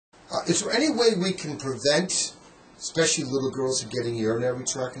Is there any way we can prevent, especially little girls, from getting urinary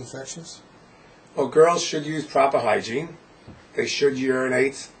tract infections? Well, girls should use proper hygiene. They should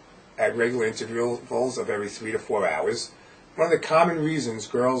urinate at regular intervals of every 3 to 4 hours. One of the common reasons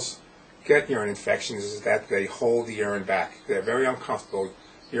girls get urine infections is that they hold the urine back. They're very uncomfortable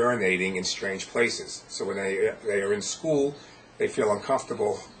urinating in strange places. So when they are in school, they feel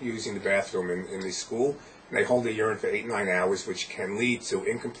uncomfortable using the bathroom in the school, and they hold the urine for 8 to 9 hours, which can lead to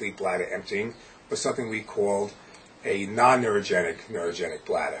incomplete bladder emptying, or something we called a non-neurogenic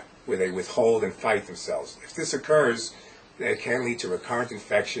bladder, where they withhold and fight themselves. If this occurs, it can lead to recurrent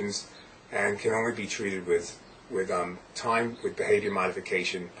infections and can only be treated with time, with behavior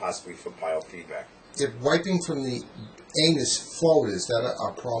modification, possibly for biofeedback. If wiping from the anus forward, is that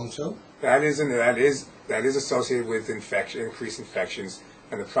a problem too? That is associated with increased infections,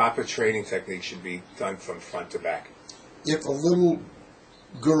 and the proper training technique should be done from front to back. If a little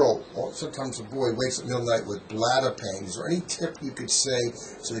girl, or sometimes a boy, wakes up in the middle of the night with bladder pain, is there any tip you could say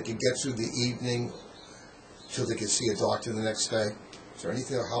so they could get through the evening till they could see a doctor the next day? Is there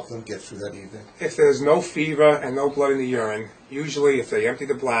anything that will help them get through that evening? If there's no fever and no blood in the urine, usually if they empty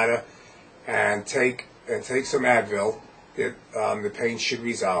the bladder and take some Advil, the pain should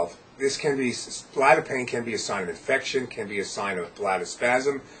resolve. Bladder pain can be a sign of infection, can be a sign of bladder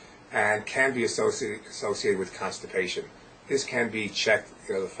spasm, and can be associated with constipation. This can be checked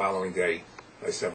the following day by several